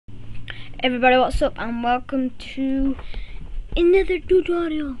Everybody, what's up, and welcome to another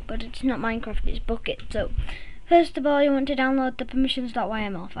tutorial, but it's not Minecraft, it's Bukkit. So first of all, you want to download the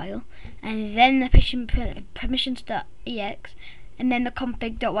permissions.yml file, and then the permissions.ex, and then the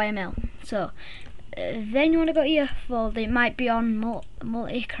config.yml. So then you want to go to your folder. It might be on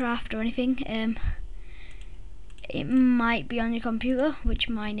multicraft or anything. It might be on your computer, which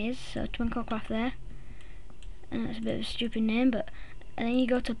mine is, so twinklecraft there, and that's a bit of a stupid name, but and then you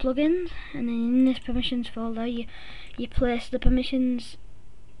go to plugins, and then in this permissions folder you place the permissions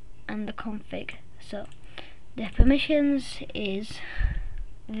and the config. So the permissions is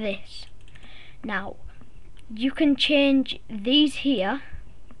this. Now you can change these here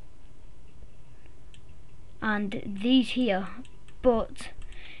and these here, but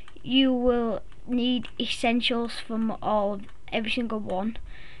you will need essentials from every single one,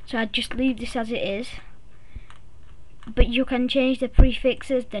 so I'd just leave this as it is. But you can change the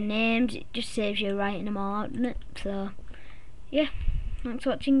prefixes, the names. It just saves you writing them all out, doesn't it? So yeah, thanks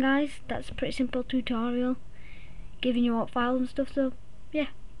for watching, guys. That's a pretty simple tutorial giving you what files and stuff. So yeah,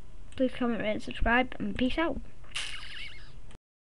 please comment, rate and subscribe, and peace out.